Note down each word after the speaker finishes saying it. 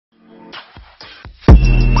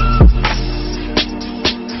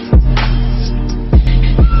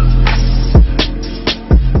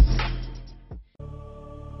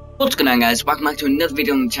on guys, welcome back to another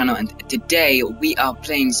video on the channel, and today we are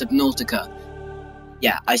playing Subnautica.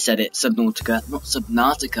 Yeah, I said it, Subnautica, not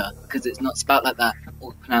Subnautica, because it's not spelled like that,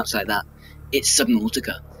 or pronounced like that. It's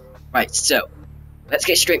Subnautica. Right, so, let's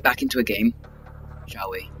get straight back into a game,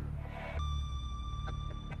 shall we?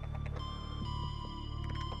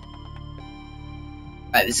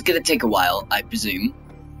 Right, this is gonna take a while, I presume.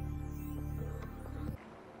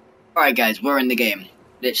 Alright guys, we're in the game.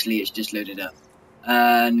 Literally, it's just loaded up.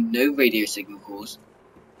 No radio signal calls.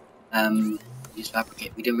 Use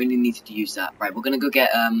fabricate. We don't really need to use that. Right, we're gonna go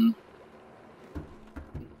get, I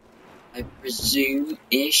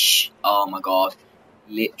presume-ish. Oh my god.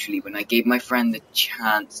 Literally, when I gave my friend the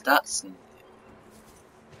chance, that's...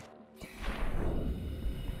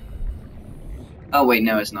 Oh wait,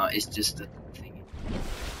 no it's not. It's just a thing.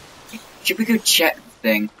 Should we go check the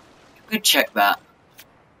thing? Should we go check that?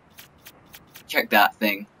 Check that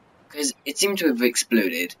thing. Because it seemed to have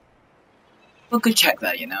exploded. We'll go check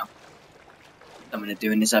that, you know. I'm gonna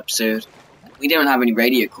do in this episode. We don't have any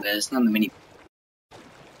radio calls. There's none of the mini.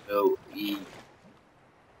 So we.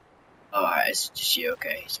 Oh, alright, it's just you.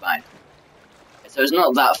 Okay, it's fine. So it's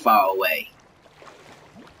not that far away.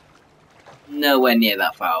 Nowhere near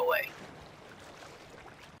that far away.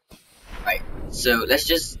 Right. So let's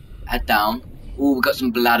just head down. Oh, we got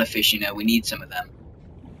some bladderfish. You know, we need some of them.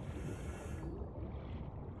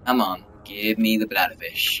 Come on, give me the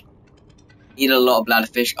bladderfish. Need a lot of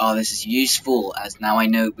bladderfish. Oh, this is useful, as now I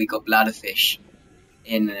know we got bladderfish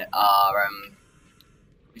in our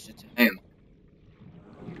visitor home.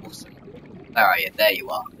 Awesome. Where are you? There you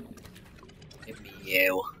are. Give me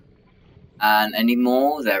you. And any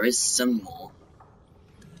more? There is some more.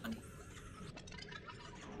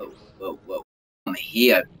 Whoa, whoa, whoa. I'm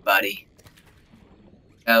here, buddy.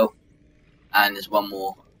 Oh, and there's one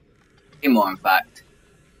more. Two more, in fact.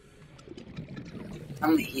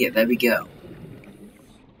 Come here, there we go.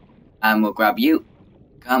 And we'll grab you.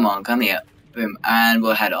 Come on, come here. Boom, and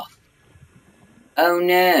we'll head off. Oh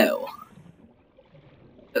no!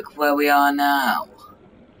 Look where we are now.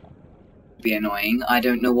 Be annoying, I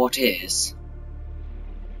don't know what is.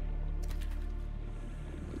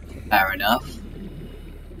 Fair enough.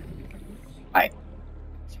 Right.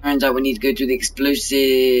 Turns out we need to go to the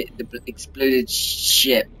exploded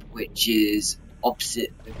ship, which is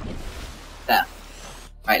opposite there.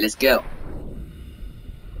 Right, let's go.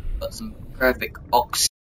 Got some perfect ox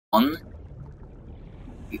on.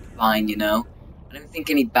 Be fine, you know. I don't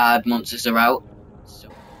think any bad monsters are out,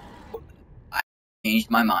 so I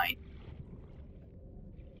changed my mind.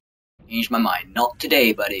 Changed my mind. Not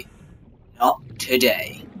today, buddy. Not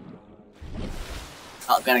today.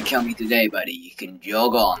 Not gonna kill me today, buddy. You can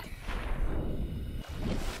jog on.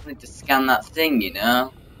 I wanted to scan that thing, you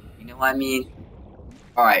know. You know what I mean?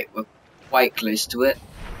 Alright, we're quite close to it.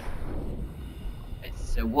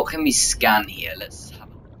 So what can we scan here? Let's have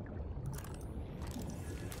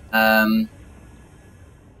a look.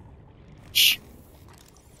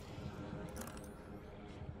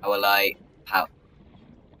 Power light, power.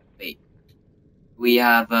 Wait. We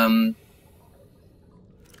have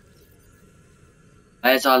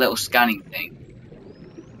there's our little scanning thing.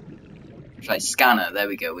 It's like scanner, there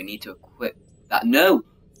we go. We need to equip that. No!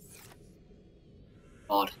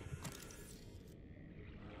 God.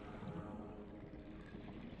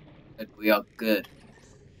 We are good.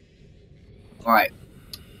 Alright.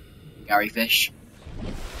 Gary fish.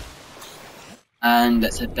 And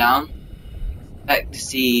let's head down. Expect to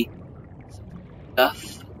see some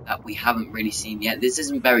stuff that we haven't really seen yet. This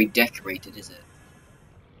isn't very decorated, is it?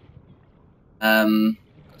 Got some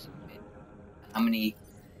how many?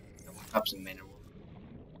 Grab some minerals.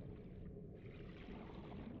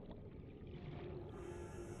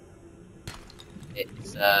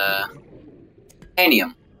 It's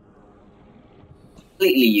titanium.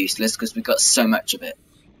 Completely useless because we got so much of it.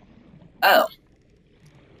 Oh,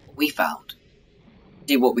 what we found.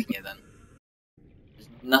 See what we can get then. There's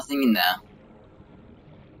nothing in there.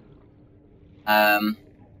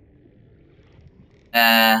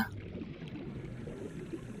 There.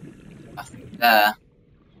 Nothing there.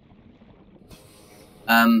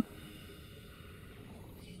 Can't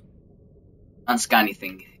scan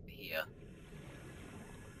anything here.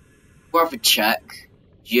 We'll have a check,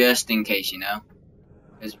 just in case, you know.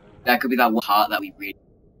 Because that could be that one heart that we really...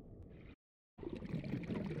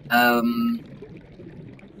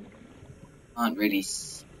 Can't really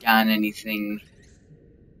scan anything.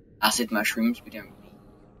 Acid mushrooms, we don't need.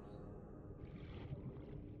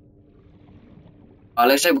 Oh,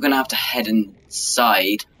 looks like we're gonna have to head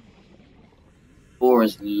inside. Door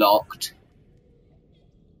is locked.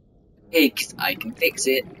 Hey, 'cause I can fix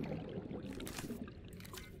it.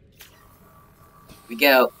 We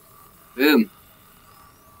go. Boom.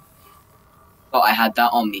 Thought I had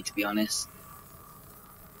that on me, to be honest.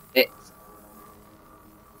 It's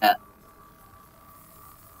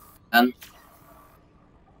done.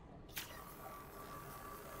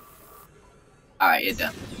 Alright, you're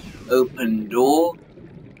done. Open door.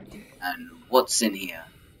 And what's in here?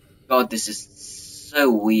 God, this is so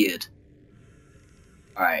weird.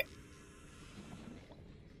 Alright.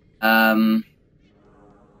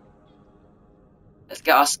 Let's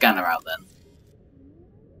get our scanner out then.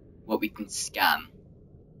 What we can scan.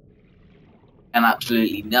 And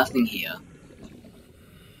absolutely nothing here.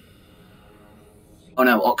 Oh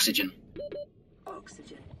no, oxygen.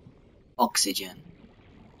 Oxygen. Oxygen.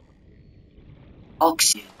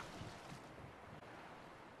 Oxygen.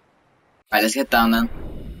 Right, let's get down then.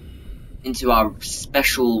 Into our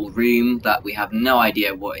special room that we have no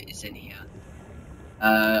idea what is in here.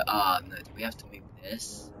 No, do we have to move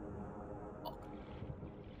this? Oh.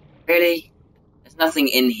 Really? There's nothing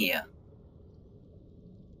in here.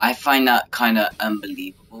 I find that kinda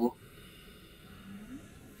unbelievable.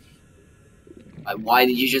 Like, why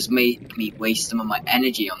did you just make me waste some of my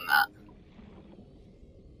energy on that?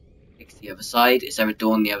 Fix the other side. Is there a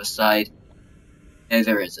door on the other side? No,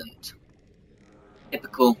 there isn't.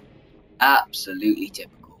 Typical. Absolutely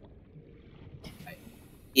typical. Right.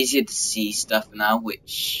 Easier to see stuff now,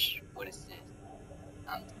 which... What is this?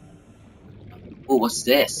 Oh, what's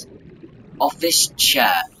this? Office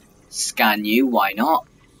chair. Scan you, why not?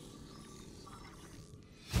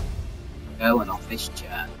 Go, an office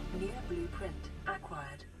chair. New blueprint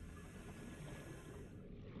acquired.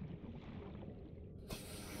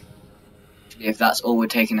 Actually, if that's all we're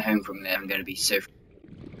taking home from there, I'm going to be so...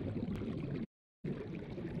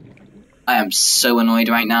 I am so annoyed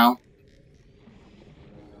right now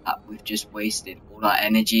that we've just wasted all our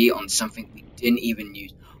energy on something we didn't even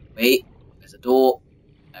use. Wait, there's a door.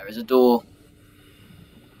 There is a door.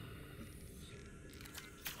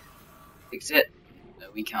 Fix it? No,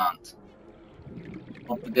 we can't.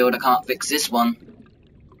 Off the builder can't fix this one.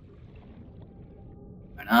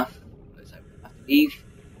 Fair enough. Let's have to leave.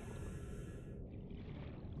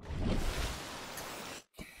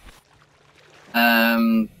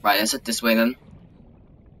 Right, let's head this way then.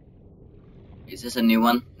 Is this a new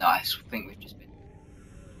one? No, I think we've just been...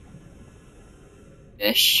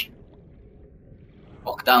 Fish.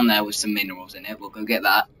 Walk down there with some minerals in it, we'll go get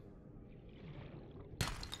that.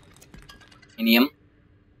 Inium.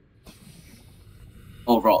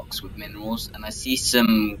 Or rocks with minerals, and I see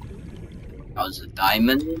some... That was a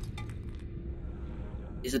diamond?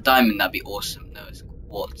 Is a diamond, that'd be awesome. No, it's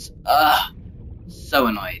quartz. Ugh! So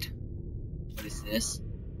annoyed. What is this?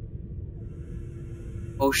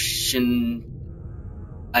 Ocean...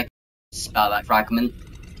 I can spell that fragment.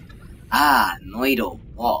 Ah, annoyed or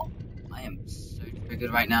what? I am so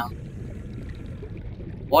triggered right now.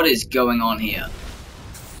 What is going on here?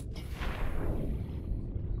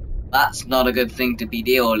 That's not a good thing to be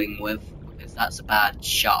dealing with, because that's a bad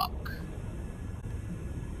shark.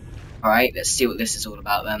 Alright, let's see what this is all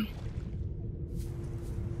about then.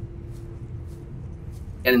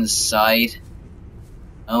 Get inside.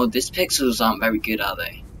 Oh, these pixels aren't very good, are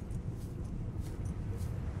they?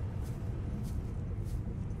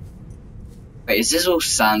 Wait, is this all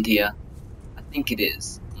sand here? I think it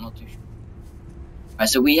is. I'm not too sure. Alright,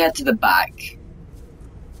 so we head to the back.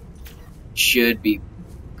 Should be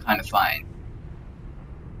kind of fine.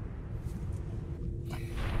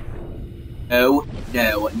 No,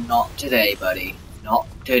 no, not today, buddy. Not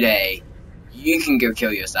today. You can go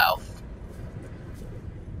kill yourself.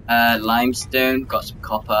 Limestone, got some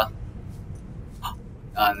copper. Oh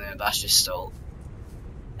no, that's just salt.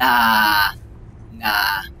 Nah,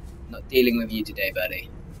 not dealing with you today, buddy.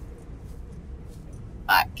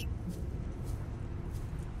 Back.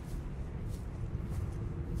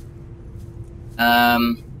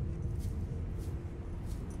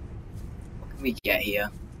 What can we get here?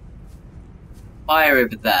 Fire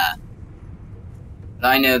over there. But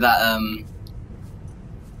I know that,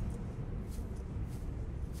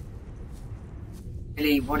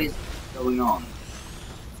 really, what is going on?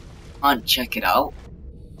 Can't check it out.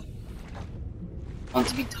 Want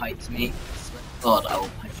to be tight to me? I swear to God, I will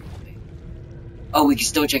punch you. Oh, we can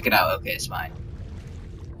still check it out. Okay, it's fine.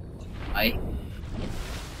 Right?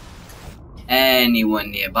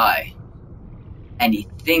 Anyone nearby?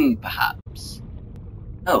 Anything, perhaps?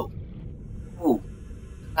 Oh. Oh.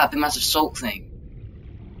 That big massive salt thing.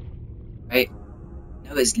 Right?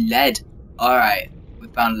 No, it's lead. Alright, we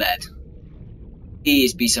found lead.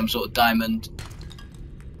 Please be some sort of diamond.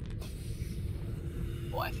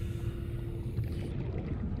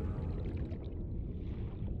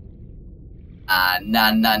 Nah.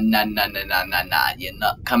 You're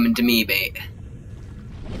not coming to me, mate.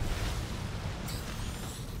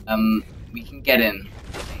 We can get in.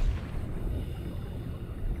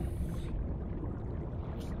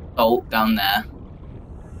 Oh, down there.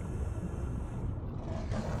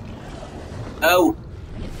 Oh!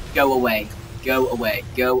 Go away. Go away.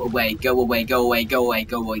 Go away. Go away. Go away. Go away.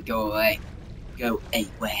 Go away. Go away. Go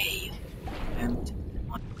away.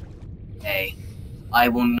 Okay. I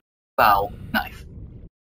will not bow knife.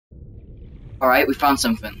 Alright, we found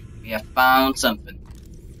something. We have found something.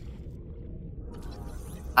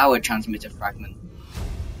 Power transmitter fragment.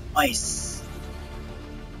 Nice.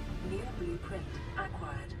 New blueprint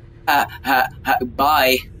acquired.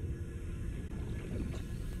 Bye.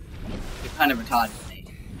 You're kind of retarded, mate.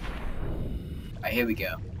 Alright, here we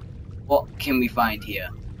go. What can we find here?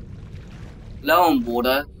 Low on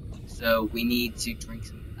water, so we need to drink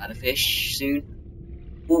some other fish soon.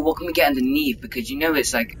 Oh, what can we get underneath? Because you know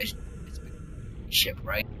it's like it's a big ship,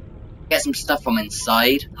 right? Get some stuff from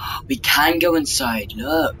inside. We can go inside,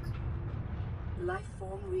 look. Life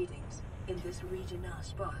form readings in this region are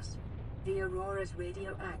sparse. The Aurora's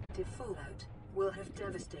radioactive fallout will have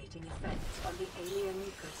devastating effects on the alien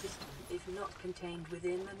ecosystem if not contained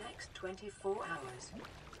within the next 24 hours.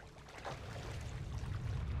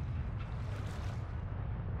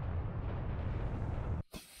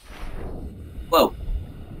 Whoa.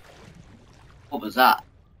 What was that?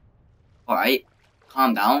 Alright,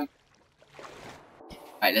 calm down.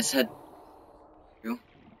 Alright, let's head through.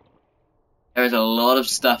 There is a lot of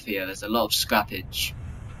stuff here. There's a lot of scrappage.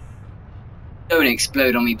 Don't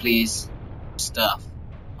explode on me, please. Stuff.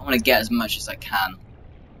 I want to get as much as I can.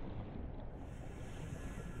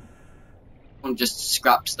 I want to just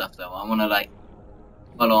scrap stuff though. I want to like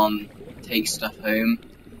full on take stuff home,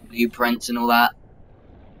 blueprints and all that.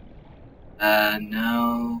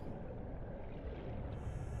 No.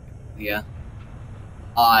 Yeah.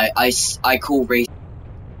 I call rate.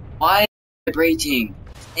 Why vibrating?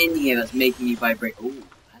 It's in here that's making you vibrate. Oh,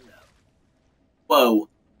 hello.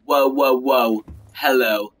 Whoa.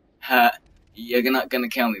 Hello. You're not gonna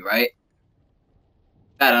kill me, right?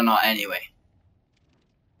 Better not anyway.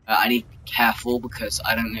 I need to be careful because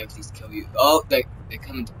I don't know if these kill you. Oh, they're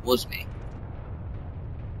coming towards me.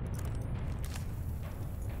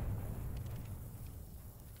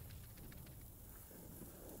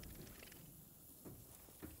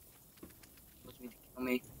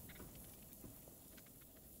 Me.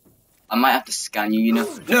 I might have to scan you, you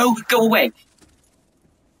know. No, go away!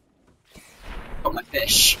 Got my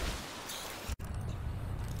fish.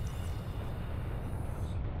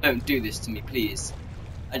 Don't do this to me, please.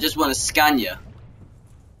 I just want to scan you.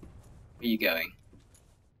 Where are you going?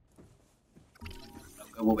 Oh,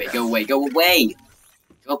 go away, go away, go away!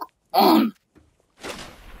 Go on!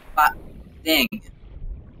 That thing.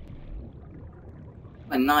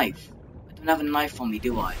 A knife. I don't have a knife on me,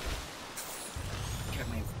 do I? Check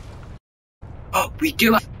my... Oh, we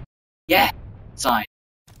do have... Yeah! Sign.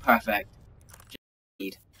 Perfect. Just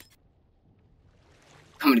need.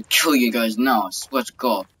 I'm gonna kill you guys now, I swear to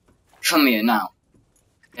God. Come here now.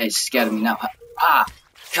 Hey, it's scared of me now. Ah!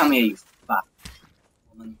 Come here, you fat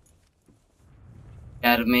woman.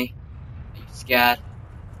 Scared of me? Are you scared?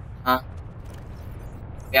 Huh?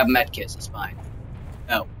 We have medkits, it's fine.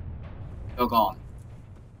 No. Go on.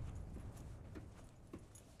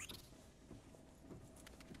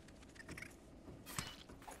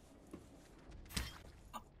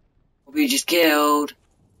 We just killed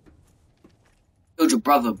your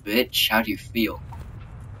brother, bitch. How do you feel?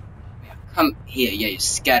 Yeah, come here. Yeah, you're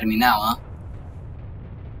scared of me now, huh?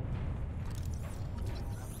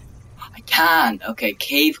 I can. Okay,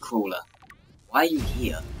 cave crawler. Why are you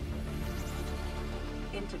here?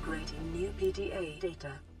 Integrating new PDA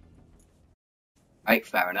data. Right,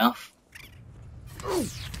 fair enough.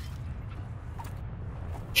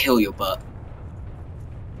 Kill your butt.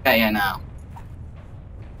 Get here now.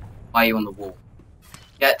 Why are you on the wall?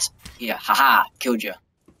 Get here. Haha! Killed you.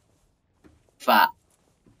 Fat.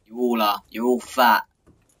 You all are. You're all fat.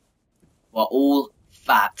 You are all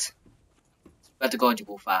fat. Swear to God, you're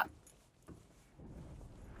all fat.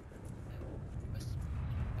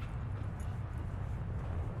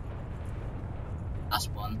 Last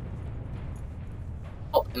one.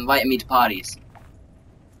 Oh, inviting me to parties.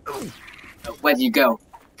 Where do you go?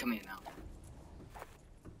 Come here now.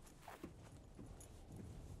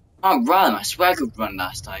 I can't run. I swear I could run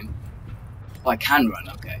last time. Oh, I can run.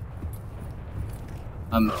 Okay.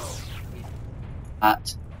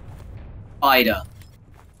 That spider.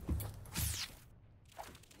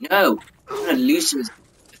 No, I'm gonna lose this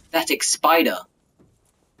pathetic spider.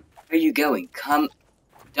 Where are you going? Come,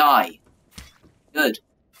 die. Good.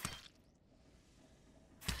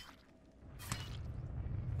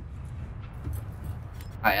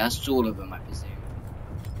 Alright, that's all of them, I presume.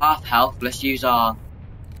 Half health, let's use our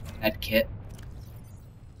med kit.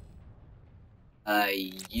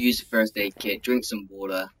 Use the first aid kit, drink some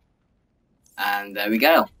water. And there we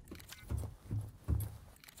go.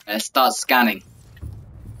 Let's start scanning.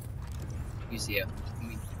 Who's here?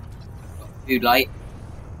 Food light.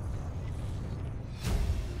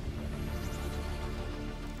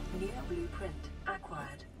 New blueprint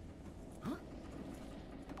acquired.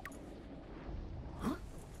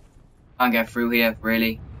 Can't get through here,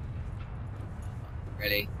 really?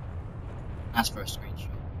 Really? That's for a screenshot.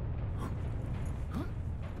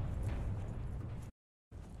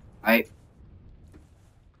 Right.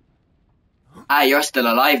 Ah, you're still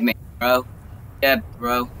alive, mate, bro. Yeah,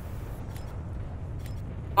 bro.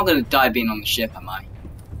 I'm not gonna die being on the ship, am I?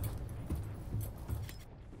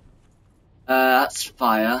 That's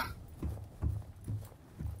fire.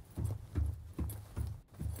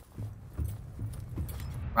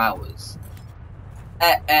 Flowers.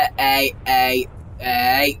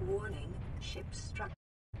 Warning, ship's structure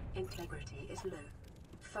integrity is low.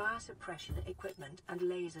 Fire suppression equipment and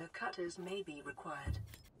laser cutters may be required.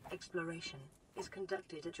 Exploration is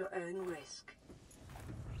conducted at your own risk.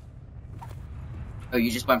 Oh, you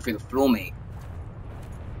just went through the floor, mate.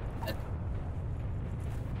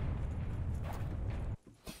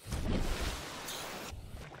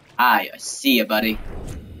 I see you, buddy.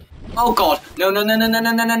 Oh god! No, no, no, no, no,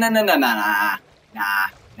 no, no, no, no, no, no, nah, nah,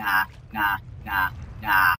 nah, nah, nah,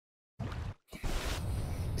 nah.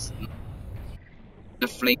 The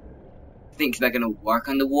flame thinks they're gonna work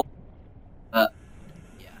underwater, but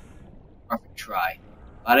yeah, perfect try.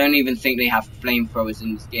 I don't even think they have flamethrowers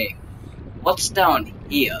in this game. What's down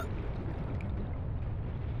here?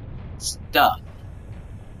 Stuff.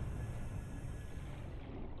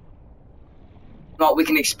 Not we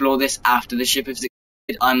can explore this after the ship is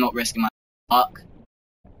succeeded. I'm not risking my luck,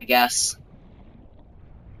 I guess.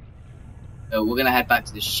 So we're gonna head back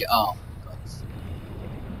to the ship. Oh, God.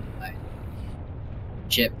 Right.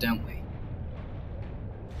 Ship, don't we?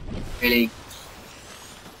 Really?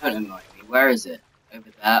 Don't annoy me. Where is it? Over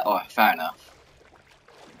there? Oh, fair enough.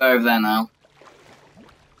 Go over there now.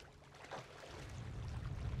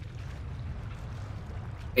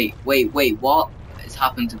 Wait, what has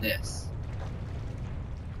happened to this?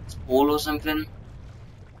 Wall or something?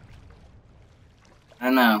 I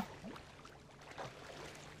don't know.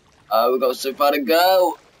 Oh, we got so far to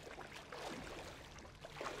go.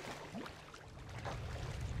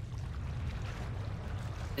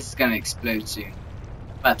 This is gonna explode soon.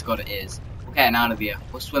 Swear to God it is. We're getting out of here.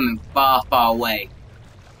 We're swimming far, far away.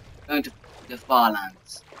 Going to the far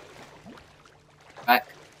lands. Right?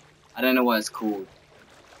 I don't know what it's called.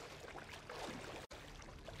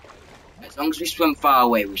 As long as we swim far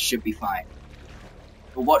away, we should be fine.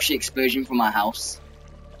 We'll watch the explosion from our house.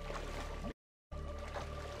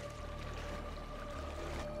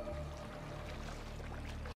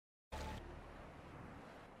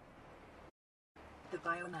 The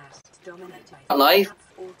biomass dominated Alive?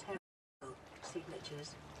 all terrible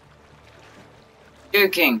signatures.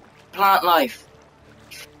 Joking. Plant life.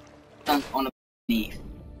 Done on a leaf.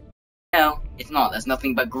 No, it's not. There's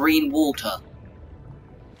nothing but green water.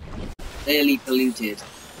 Clearly polluted.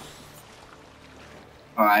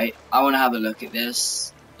 Alright, I want to have a look at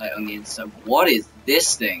this. Like on the inside. What is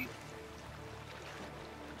this thing?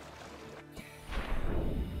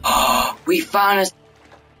 Oh, we found a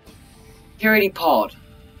security pod.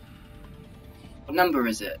 What number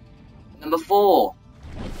is it? Number 4.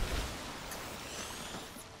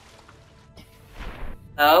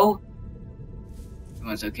 No?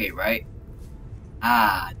 Everyone's okay, right?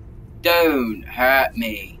 Ah, don't hurt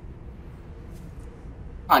me.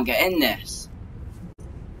 Can't get in this.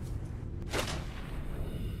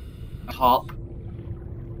 Top.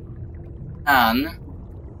 And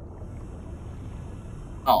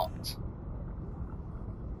not.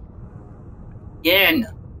 Get in.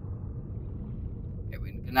 Okay,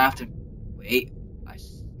 we're gonna have to wait. I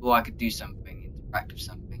swore I could do something. Interact with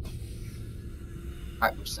something.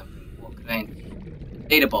 Interact with something. What could I do?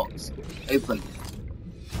 Data box. Open.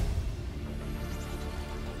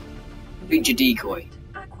 Creature decoy.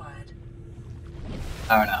 Acquired.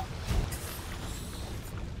 Fair enough.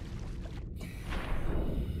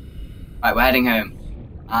 Right, we're heading home.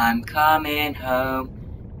 I'm coming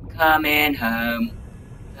home. Coming home.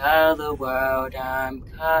 Tell the world I'm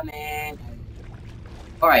coming home.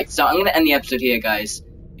 Alright, so I'm gonna end the episode here, guys.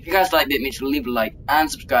 If you guys liked it, make sure to leave a like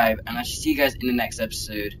and subscribe, and I shall see you guys in the next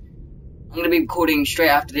episode. I'm gonna be recording straight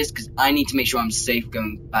after this because I need to make sure I'm safe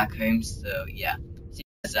going back home. So yeah, see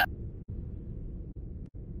you guys then.